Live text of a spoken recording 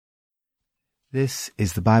This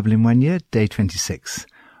is the Bible in 1 year, day 26.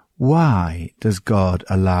 Why does God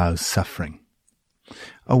allow suffering?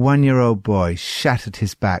 A 1-year-old boy shattered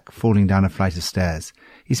his back falling down a flight of stairs.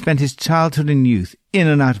 He spent his childhood and youth in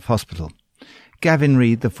and out of hospital. Gavin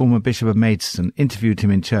Reed, the former Bishop of Maidstone, interviewed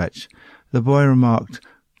him in church. The boy remarked,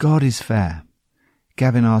 "God is fair."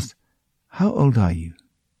 Gavin asked, "How old are you?"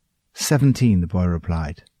 17, the boy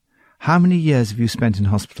replied. "How many years have you spent in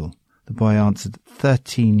hospital?" The boy answered,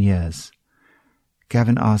 13 years.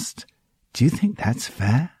 Gavin asked, "Do you think that's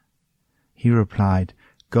fair?" He replied,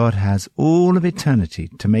 "God has all of eternity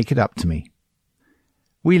to make it up to me."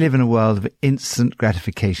 We live in a world of instant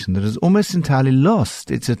gratification that has almost entirely lost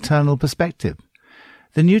its eternal perspective.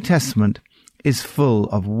 The New Testament is full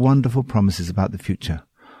of wonderful promises about the future.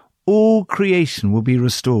 All creation will be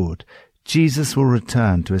restored. Jesus will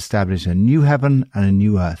return to establish a new heaven and a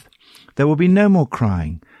new earth. There will be no more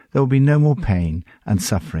crying. There will be no more pain and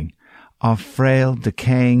suffering. Our frail,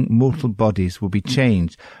 decaying, mortal bodies will be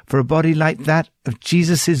changed for a body like that of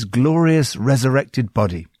Jesus' glorious resurrected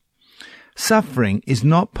body. Suffering is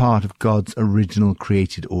not part of God's original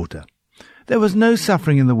created order. There was no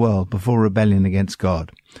suffering in the world before rebellion against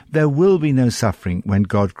God. There will be no suffering when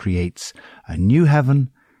God creates a new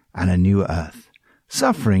heaven and a new earth.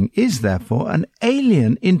 Suffering is therefore an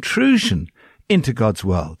alien intrusion into God's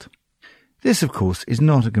world. This, of course, is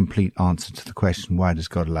not a complete answer to the question, why does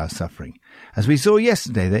God allow suffering? As we saw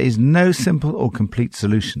yesterday, there is no simple or complete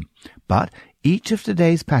solution, but each of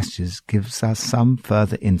today's passages gives us some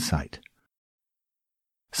further insight.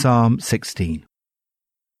 Psalm 16.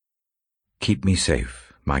 Keep me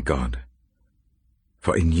safe, my God,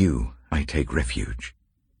 for in you I take refuge.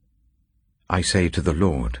 I say to the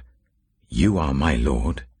Lord, "You are my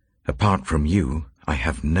Lord. Apart from you, I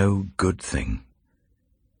have no good thing."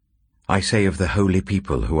 I say of the holy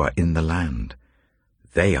people who are in the land,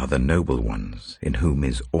 "They are the noble ones, in whom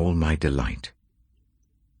is all my delight."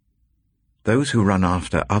 Those who run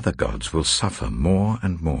after other gods will suffer more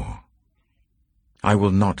and more. I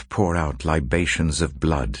will not pour out libations of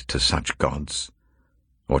blood to such gods,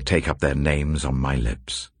 or take up their names on my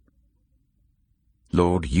lips.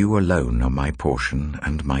 Lord, you alone are my portion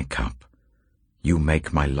and my cup. You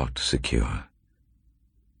make my lot secure.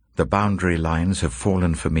 The boundary lines have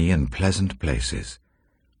fallen for me in pleasant places.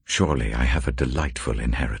 Surely I have a delightful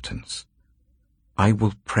inheritance. I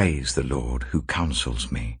will praise the Lord who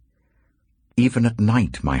counsels me. Even at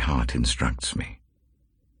night my heart instructs me.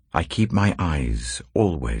 I keep my eyes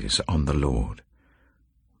always on the Lord.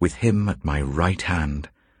 With him at my right hand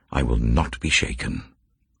I will not be shaken.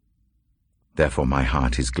 Therefore my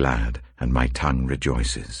heart is glad and my tongue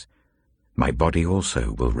rejoices. My body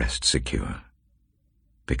also will rest secure.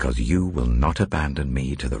 Because you will not abandon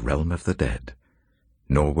me to the realm of the dead,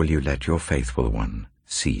 nor will you let your faithful one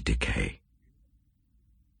see decay.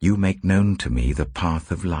 You make known to me the path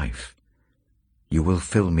of life. You will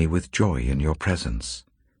fill me with joy in your presence,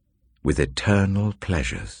 with eternal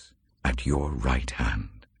pleasures at your right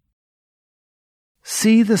hand.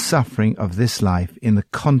 See the suffering of this life in the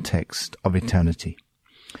context of eternity.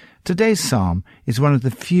 Today's psalm is one of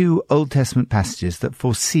the few Old Testament passages that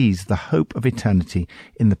foresees the hope of eternity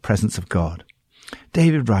in the presence of God.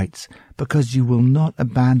 David writes, "Because you will not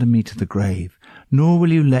abandon me to the grave, nor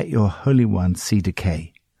will you let your Holy One see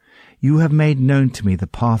decay. You have made known to me the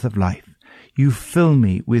path of life. You fill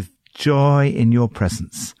me with joy in your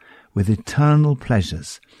presence, with eternal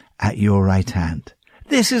pleasures at your right hand."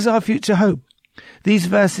 This is our future hope. These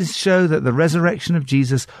verses show that the resurrection of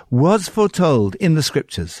Jesus was foretold in the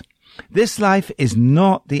Scriptures. This life is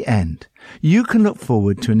not the end. You can look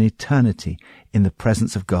forward to an eternity in the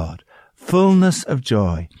presence of God, fullness of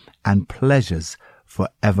joy and pleasures for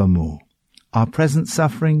evermore. Our present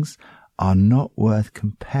sufferings are not worth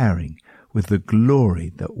comparing with the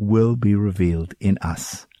glory that will be revealed in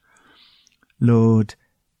us. Lord,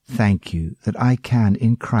 thank you that I can,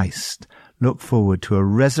 in Christ, look forward to a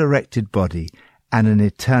resurrected body and an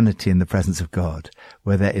eternity in the presence of God,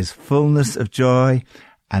 where there is fullness of joy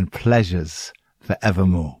and pleasures for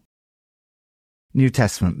evermore. New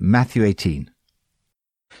Testament, Matthew 18.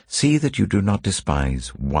 See that you do not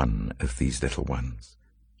despise one of these little ones,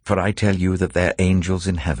 for I tell you that their angels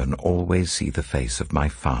in heaven always see the face of my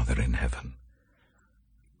Father in heaven.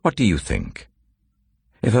 What do you think?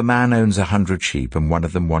 If a man owns 100 sheep and one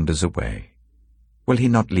of them wanders away, will he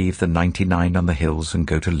not leave the 99 on the hills and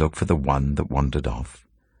go to look for the one that wandered off?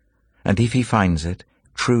 And if he finds it,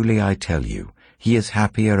 truly I tell you, he is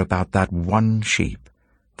happier about that one sheep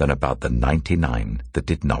than about the 99 that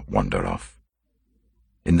did not wander off.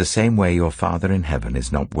 In the same way your Father in heaven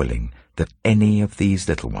is not willing that any of these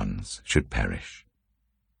little ones should perish.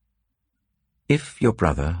 If your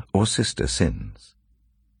brother or sister sins,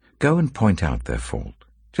 go and point out their fault,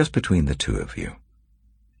 just between the two of you.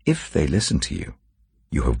 If they listen to you,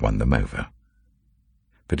 you have won them over.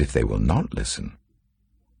 But if they will not listen,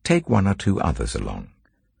 take one or two others along,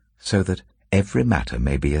 so that every matter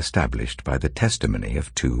may be established by the testimony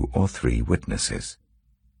of 2 or 3 witnesses.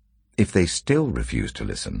 If they still refuse to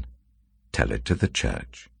listen, tell it to the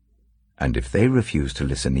church. And if they refuse to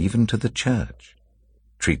listen even to the church,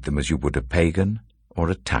 treat them as you would a pagan or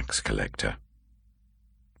a tax collector.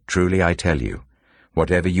 Truly I tell you,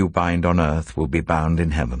 whatever you bind on earth will be bound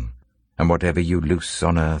in heaven, and whatever you loose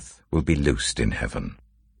on earth will be loosed in heaven.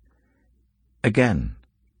 Again,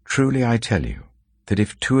 truly I tell you, that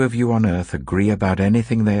if 2 of you on earth agree about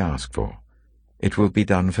anything they ask for, it will be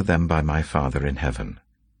done for them by my Father in heaven.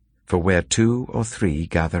 For where 2 or 3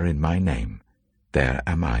 gather in my name, there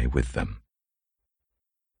am I with them.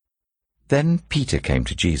 Then Peter came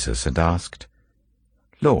to Jesus and asked,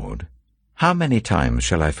 Lord, how many times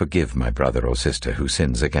shall I forgive my brother or sister who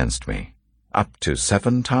sins against me? Up to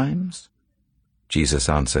 7 times? Jesus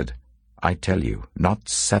answered, I tell you, not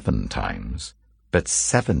 7 times, but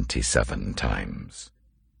 77 times.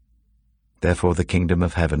 Therefore the kingdom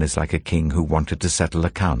of heaven is like a king who wanted to settle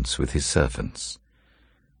accounts with his servants.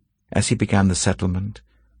 As he began the settlement,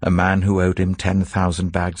 a man who owed him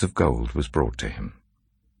 10,000 bags of gold was brought to him.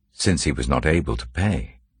 Since he was not able to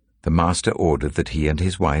pay, the master ordered that he and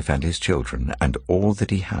his wife and his children and all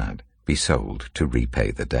that he had be sold to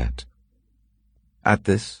repay the debt. At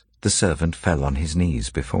this, the servant fell on his knees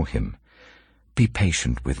before him. Be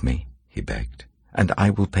patient with me, he begged, and I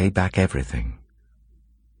will pay back everything.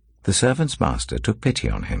 The servant's master took pity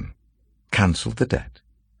on him, cancelled the debt,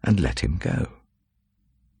 and let him go.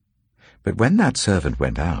 But when that servant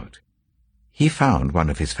went out, he found one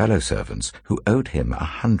of his fellow servants who owed him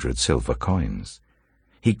 100 silver coins.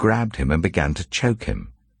 He grabbed him and began to choke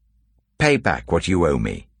him. Pay back what you owe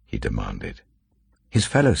me, he demanded. His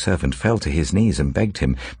fellow servant fell to his knees and begged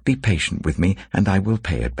him, Be patient with me, and I will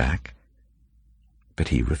pay it back. But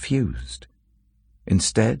he refused.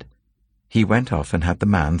 Instead, he went off and had the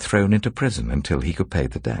man thrown into prison until he could pay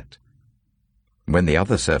the debt. When the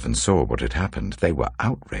other servants saw what had happened, they were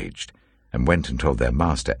outraged and went and told their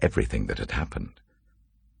master everything that had happened.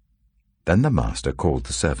 Then the master called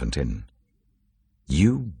the servant in.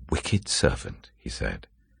 You wicked servant, he said.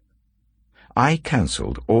 I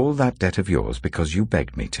cancelled all that debt of yours because you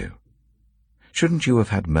begged me to. Shouldn't you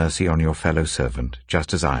have had mercy on your fellow servant,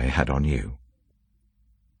 just as I had on you?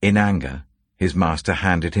 In anger, his master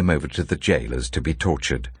handed him over to the jailers to be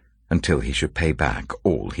tortured until he should pay back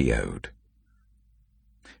all he owed.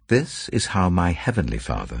 This is how my heavenly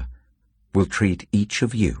Father will treat each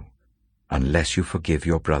of you unless you forgive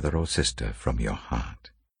your brother or sister from your heart.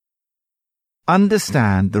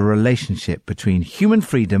 Understand the relationship between human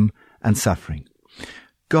freedom and suffering.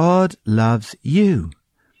 God loves you.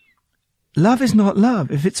 Love is not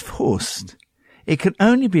love if it's forced. It can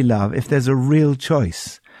only be love if there's a real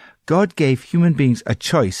choice. God gave human beings a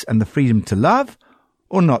choice and the freedom to love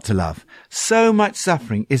or not to love. So much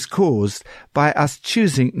suffering is caused by us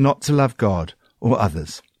choosing not to love God or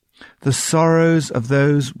others. The sorrows of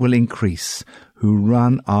those will increase who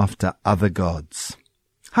run after other gods.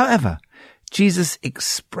 However, Jesus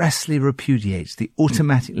expressly repudiates the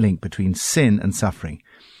automatic link between sin and suffering.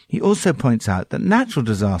 He also points out that natural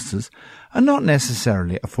disasters are not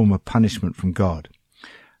necessarily a form of punishment from God.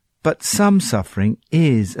 But some suffering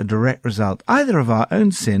is a direct result either of our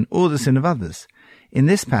own sin or the sin of others. In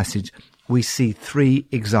this passage, we see 3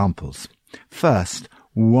 examples. First,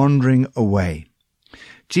 wandering away.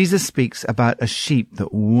 Jesus speaks about a sheep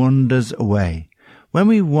that wanders away. When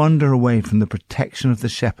we wander away from the protection of the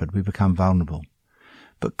shepherd, we become vulnerable.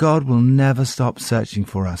 But God will never stop searching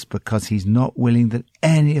for us because he's not willing that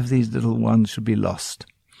any of these little ones should be lost.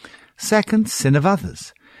 Second, sin of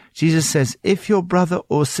others. Jesus says, if your brother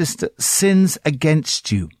or sister sins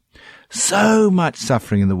against you, so much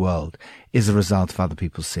suffering in the world is a result of other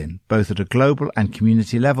people's sin, both at a global and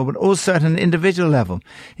community level, but also at an individual level.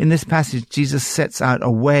 In this passage, Jesus sets out a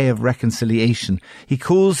way of reconciliation. He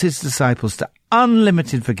calls his disciples to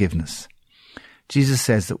unlimited forgiveness. Jesus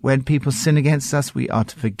says that when people sin against us, we are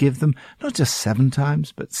to forgive them not just 7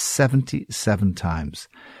 times, but 77 times.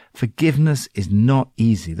 Forgiveness is not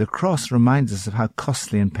easy. The cross reminds us of how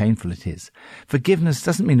costly and painful it is. Forgiveness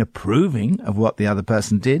doesn't mean approving of what the other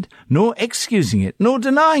person did, nor excusing it, nor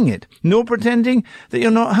denying it, nor pretending that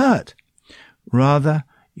you're not hurt. Rather,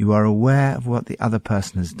 you are aware of what the other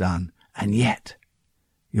person has done, and yet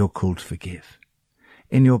you're called to forgive.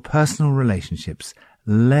 In your personal relationships,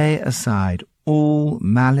 lay aside all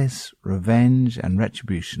malice, revenge, and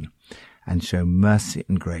retribution, and show mercy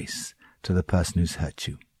and grace to the person who's hurt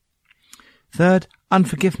you. Third,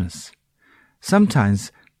 unforgiveness.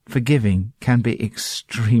 Sometimes forgiving can be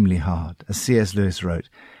extremely hard. As C.S. Lewis wrote,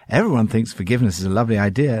 everyone thinks forgiveness is a lovely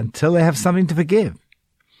idea until they have something to forgive.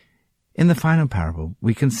 In the final parable,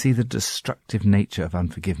 we can see the destructive nature of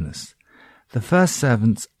unforgiveness. The first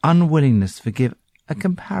servant's unwillingness to forgive a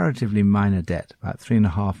comparatively minor debt, about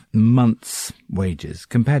 3.5 months' wages,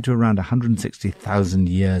 compared to around 160,000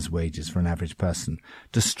 years' wages for an average person,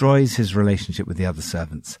 destroys his relationship with the other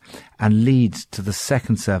servants and leads to the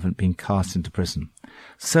second servant being cast into prison.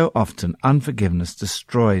 So often, unforgiveness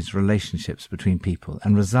destroys relationships between people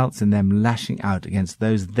and results in them lashing out against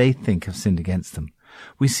those they think have sinned against them.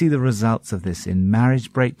 We see the results of this in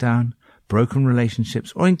marriage breakdown, broken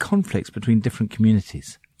relationships, or in conflicts between different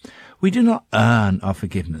communities. We do not earn our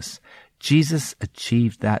forgiveness. Jesus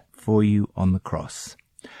achieved that for you on the cross.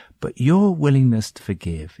 But your willingness to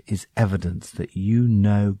forgive is evidence that you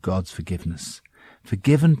know God's forgiveness.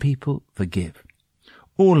 Forgiven people forgive.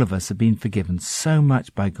 All of us have been forgiven so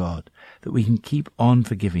much by God that we can keep on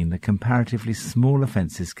forgiving the comparatively small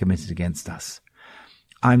offences committed against us.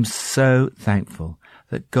 I'm so thankful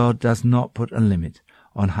that God does not put a limit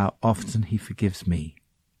on how often he forgives me.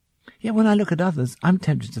 Yet when I look at others, I'm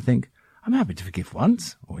tempted to think, I'm happy to forgive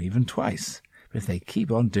once or even twice. But if they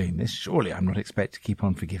keep on doing this, surely I'm not expected to keep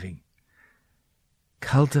on forgiving.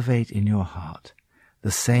 Cultivate in your heart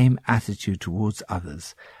the same attitude towards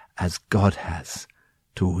others as God has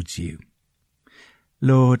towards you.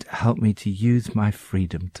 Lord, help me to use my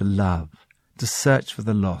freedom to love, to search for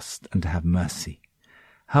the lost, and to have mercy.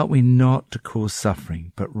 Help me not to cause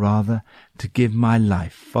suffering, but rather to give my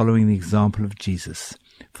life following the example of Jesus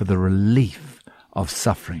for the relief of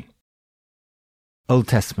suffering. Old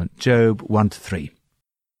Testament, Job 1-3.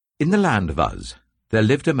 In the land of Uz there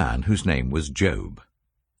lived a man whose name was Job.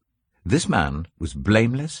 This man was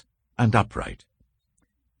blameless and upright.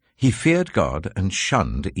 He feared God and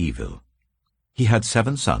shunned evil. He had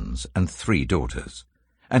 7 sons and 3 daughters,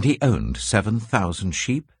 and he owned 7,000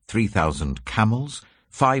 sheep, 3,000 camels,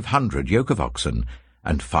 500 yoke of oxen,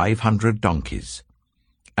 and 500 donkeys,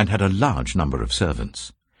 and had a large number of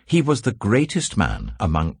servants. He was the greatest man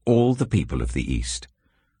among all the people of the East.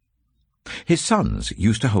 His sons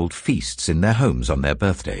used to hold feasts in their homes on their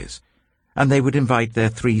birthdays, and they would invite their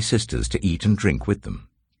 3 sisters to eat and drink with them.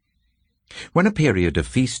 When a period of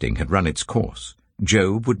feasting had run its course,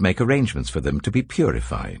 Job would make arrangements for them to be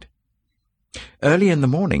purified. Early in the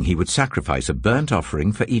morning he would sacrifice a burnt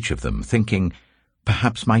offering for each of them, thinking,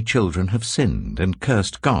 "Perhaps my children have sinned and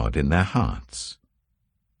cursed God in their hearts."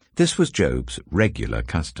 This was Job's regular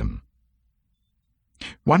custom.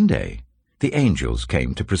 One day, the angels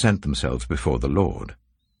came to present themselves before the Lord,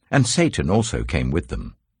 and Satan also came with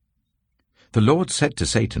them. The Lord said to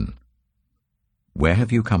Satan, "Where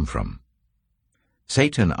have you come from?"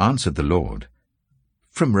 Satan answered the Lord,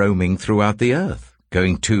 "From roaming throughout the earth,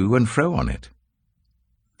 going to and fro on it."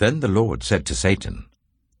 Then the Lord said to Satan,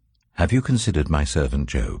 "Have you considered my servant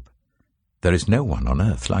Job? There is no one on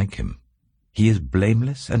earth like him. He is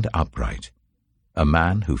blameless and upright, a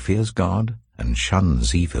man who fears God and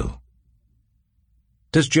shuns evil."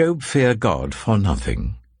 "Does Job fear God for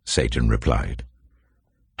nothing?" Satan replied.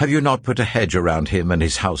 "Have you not put a hedge around him and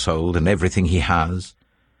his household and everything he has?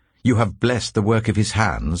 You have blessed the work of his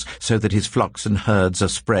hands, so that his flocks and herds are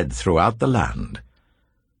spread throughout the land.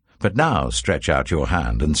 But now stretch out your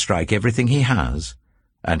hand and strike everything he has,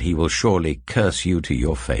 and he will surely curse you to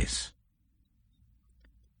your face."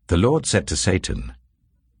 The Lord said to Satan,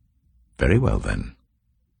 "Very well then.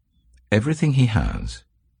 Everything he has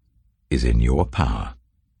is in your power.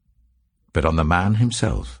 But on the man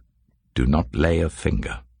himself do not lay a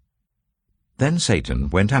finger." Then Satan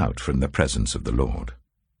went out from the presence of the Lord.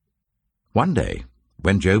 One day,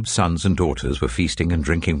 when Job's sons and daughters were feasting and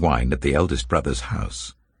drinking wine at the eldest brother's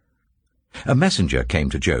house, a messenger came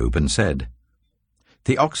to Job and said,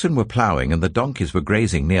 "The oxen were ploughing and the donkeys were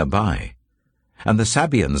grazing nearby, and the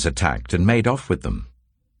Sabeans attacked and made off with them.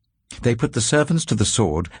 They put the servants to the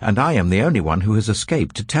sword, and I am the only one who has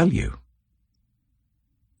escaped to tell you."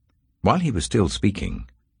 While he was still speaking,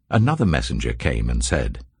 another messenger came and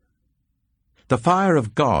said, "The fire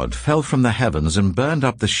of God fell from the heavens and burned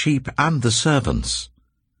up the sheep and the servants,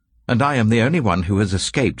 and I am the only one who has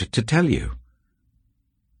escaped to tell you."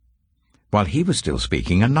 While he was still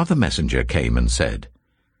speaking, another messenger came and said,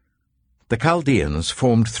 "The Chaldeans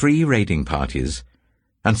formed 3 raiding parties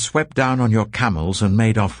and swept down on your camels and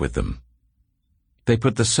made off with them. They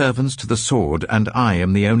put the servants to the sword, and I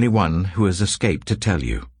am the only one who has escaped to tell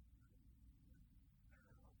you."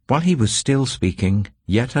 While he was still speaking,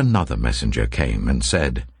 yet another messenger came and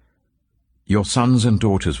said, Your sons and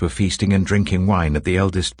daughters were feasting and drinking wine at the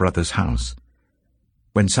eldest brother's house,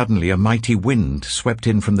 when suddenly a mighty wind swept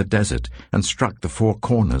in from the desert and struck the four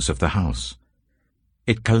corners of the house.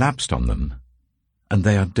 It collapsed on them, and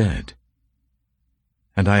they are dead.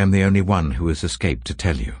 And I am the only one who has escaped to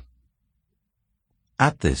tell you."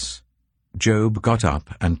 At this, Job got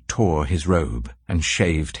up and tore his robe and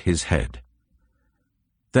shaved his head.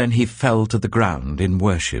 Then he fell to the ground in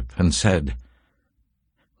worship and said,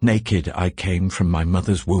 "Naked I came from my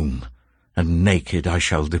mother's womb, and naked I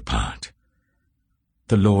shall depart.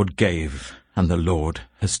 The Lord gave, and the Lord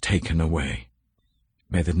has taken away.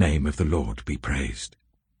 May the name of the Lord be praised."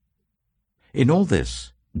 In all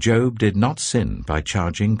this, Job did not sin by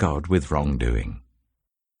charging God with wrongdoing.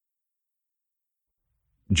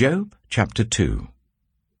 Job chapter 2.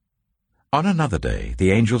 On another day the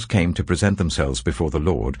angels came to present themselves before the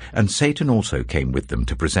Lord, and Satan also came with them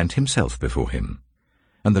to present himself before him.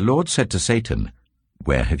 And the Lord said to Satan,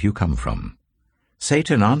 "Where have you come from?"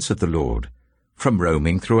 Satan answered the Lord, "From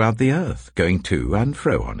roaming throughout the earth, going to and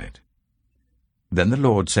fro on it." Then the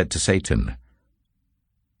Lord said to Satan,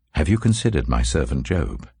 "Have you considered my servant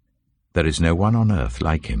Job? There is no one on earth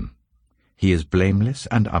like him. He is blameless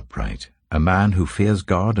and upright, a man who fears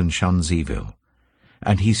God and shuns evil.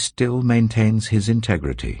 And he still maintains his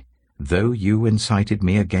integrity, though you incited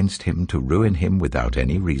me against him to ruin him without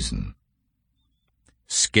any reason."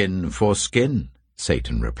 "Skin for skin,"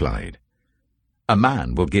 Satan replied. "A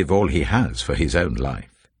man will give all he has for his own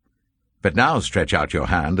life. But now stretch out your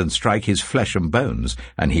hand and strike his flesh and bones,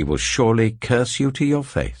 and he will surely curse you to your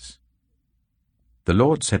face." The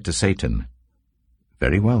Lord said to Satan,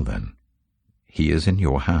 "Very well then, he is in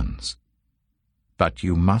your hands. But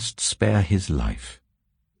you must spare his life."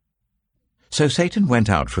 So Satan went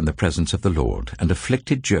out from the presence of the Lord and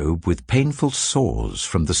afflicted Job with painful sores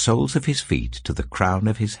from the soles of his feet to the crown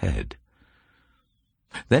of his head.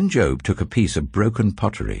 Then Job took a piece of broken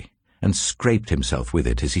pottery and scraped himself with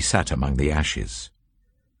it as he sat among the ashes.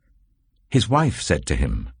 His wife said to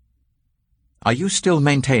him, "Are you still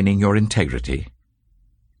maintaining your integrity?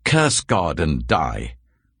 Curse God and die."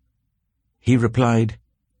 He replied,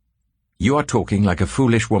 "You are talking like a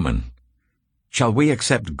foolish woman. Shall we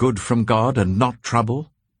accept good from God and not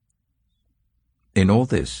trouble?" In all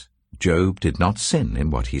this, Job did not sin in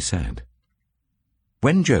what he said.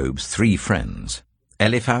 When Job's 3 friends,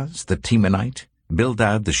 Eliphaz the Temanite,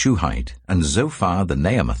 Bildad the Shuhite, and Zophar the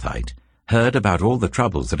Naamathite, heard about all the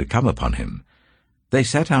troubles that had come upon him, they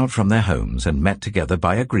set out from their homes and met together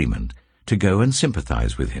by agreement to go and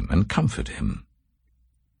sympathize with him and comfort him.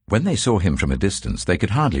 When they saw him from a distance, they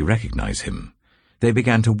could hardly recognize him. They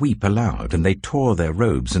began to weep aloud, and they tore their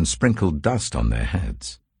robes and sprinkled dust on their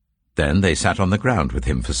heads. Then they sat on the ground with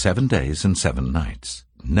him for 7 days and 7 nights.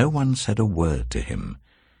 No one said a word to him,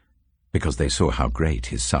 because they saw how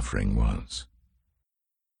great his suffering was.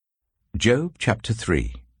 Job chapter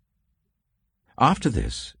 3. After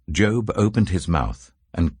this, Job opened his mouth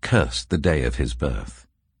and cursed the day of his birth.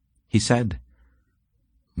 He said,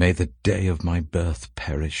 "May the day of my birth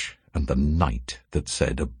perish, and the night that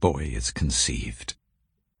said a boy is conceived.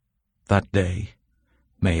 That day,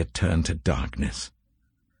 may it turn to darkness.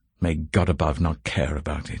 May God above not care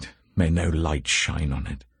about it. May no light shine on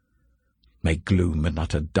it. May gloom and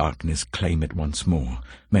utter darkness claim it once more.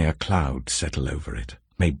 May a cloud settle over it.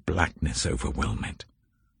 May blackness overwhelm it.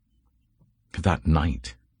 That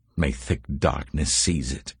night, may thick darkness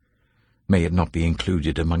seize it. May it not be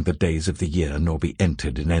included among the days of the year, nor be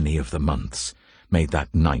entered in any of the months. May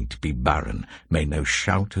that night be barren. May no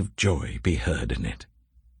shout of joy be heard in it.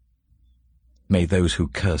 May those who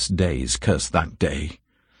curse days curse that day.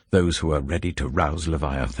 Those who are ready to rouse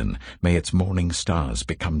Leviathan, may its morning stars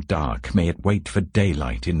become dark. May it wait for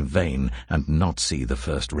daylight in vain, and not see the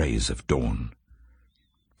first rays of dawn.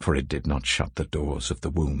 For it did not shut the doors of the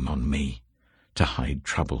womb on me, to hide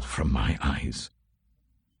trouble from my eyes.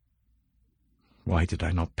 Why did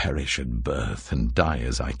I not perish at birth, and die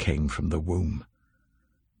as I came from the womb?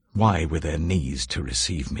 Why were there knees to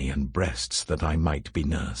receive me, and breasts that I might be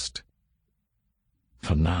nursed?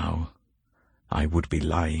 For now I would be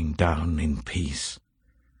lying down in peace.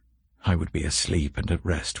 I would be asleep and at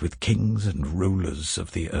rest with kings and rulers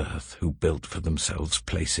of the earth, who built for themselves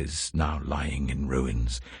places now lying in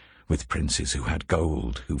ruins, with princes who had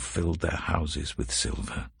gold, who filled their houses with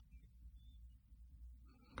silver.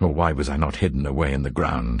 Or why was I not hidden away in the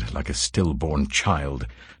ground, like a stillborn child,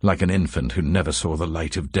 like an infant who never saw the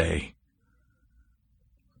light of day?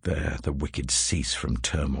 There the wicked cease from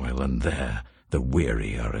turmoil, and there the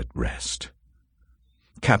weary are at rest.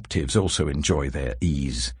 Captives also enjoy their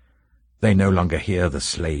ease. They no longer hear the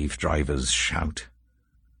slave drivers shout.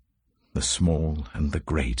 The The small and the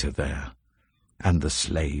great are there, and the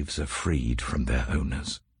slaves are freed from their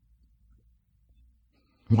owners.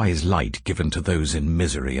 Why is light given to those in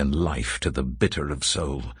misery, and life to the bitter of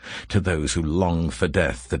soul, to those who long for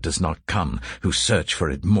death that does not come, who search for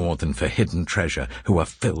it more than for hidden treasure, who are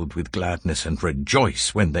filled with gladness and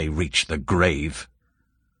rejoice when they reach the grave?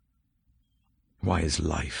 Why is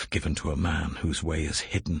life given to a man whose way is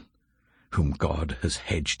hidden, whom God has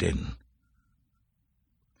hedged in?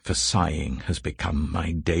 For sighing has become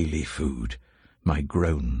my daily food, my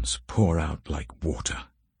groans pour out like water.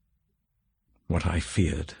 What I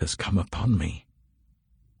feared has come upon me.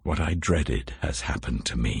 What I dreaded has happened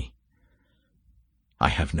to me. I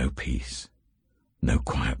have no peace, no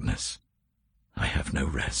quietness. I have no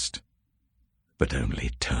rest, but only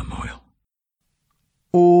turmoil.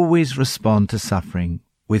 Always respond to suffering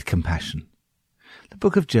with compassion. The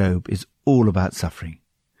book of Job is all about suffering.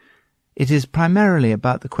 It is primarily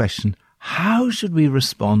about the question, how should we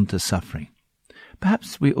respond to suffering?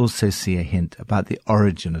 Perhaps we also see a hint about the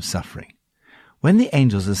origin of suffering. When the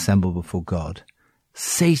angels assembled before God,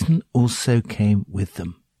 Satan also came with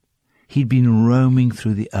them. He'd been roaming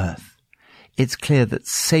through the earth. It's clear that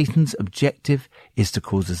Satan's objective is to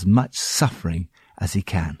cause as much suffering as he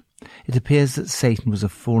can. It appears that Satan was a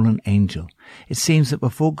fallen angel. It seems that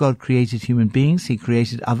before God created human beings, he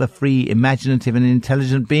created other free, imaginative and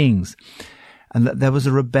intelligent beings, and that there was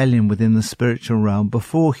a rebellion within the spiritual realm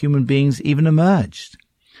before human beings even emerged.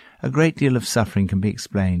 A great deal of suffering can be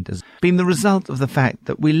explained as being the result of the fact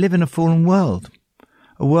that we live in a fallen world,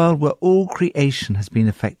 a world where all creation has been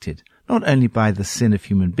affected, not only by the sin of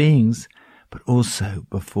human beings, but also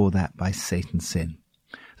before that by Satan's sin.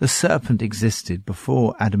 The serpent existed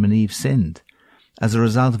before Adam and Eve sinned. As a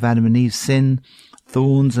result of Adam and Eve's sin,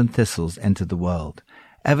 thorns and thistles entered the world.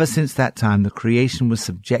 Ever since that time, the creation was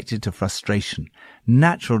subjected to frustration.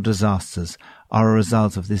 Natural disasters are a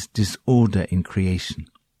result of this disorder in creation.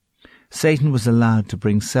 Satan was allowed to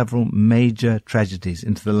bring several major tragedies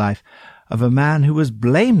into the life of a man who was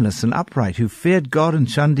blameless and upright, who feared God and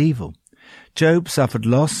shunned evil. Job suffered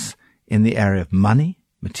loss in the area of money,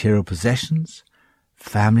 material possessions,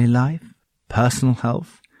 family life, personal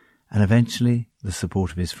health, and eventually the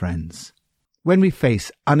support of his friends. When we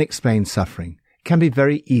face unexplained suffering, it can be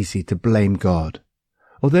very easy to blame God.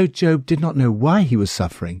 Although Job did not know why he was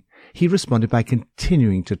suffering, he responded by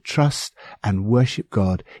continuing to trust and worship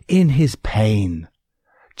God in his pain,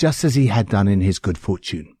 just as he had done in his good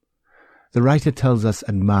fortune. The writer tells us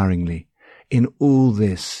admiringly, in all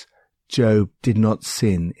this, Job did not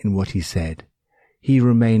sin in what he said. He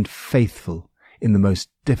remained faithful in the most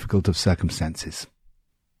difficult of circumstances.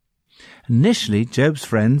 Initially, Job's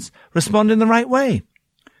friends responded in the right way.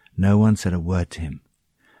 No one said a word to him,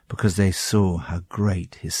 because they saw how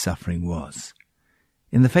great his suffering was.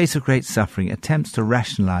 In the face of great suffering, attempts to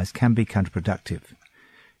rationalize can be counterproductive.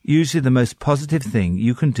 Usually the most positive thing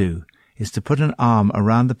you can do is to put an arm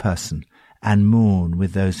around the person and mourn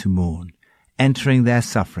with those who mourn, entering their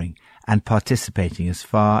suffering and participating as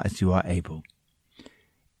far as you are able.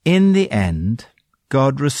 In the end,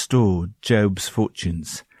 God restored Job's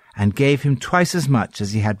fortunes and gave him twice as much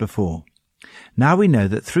as he had before. Now we know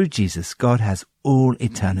that through Jesus, God has all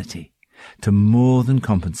eternity to more than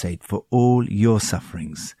compensate for all your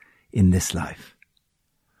sufferings in this life.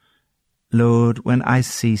 Lord, when I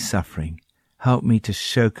see suffering, help me to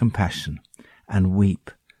show compassion and weep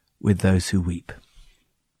with those who weep.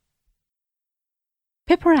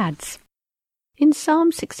 Pippa adds, in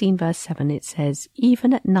Psalm 16 verse 7 it says,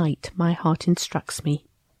 even at night my heart instructs me.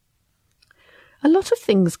 A lot of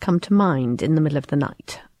things come to mind in the middle of the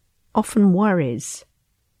night, often worries.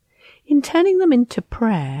 In turning them into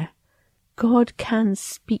prayer, God can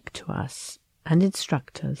speak to us and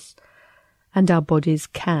instruct us, and our bodies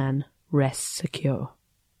can rest secure.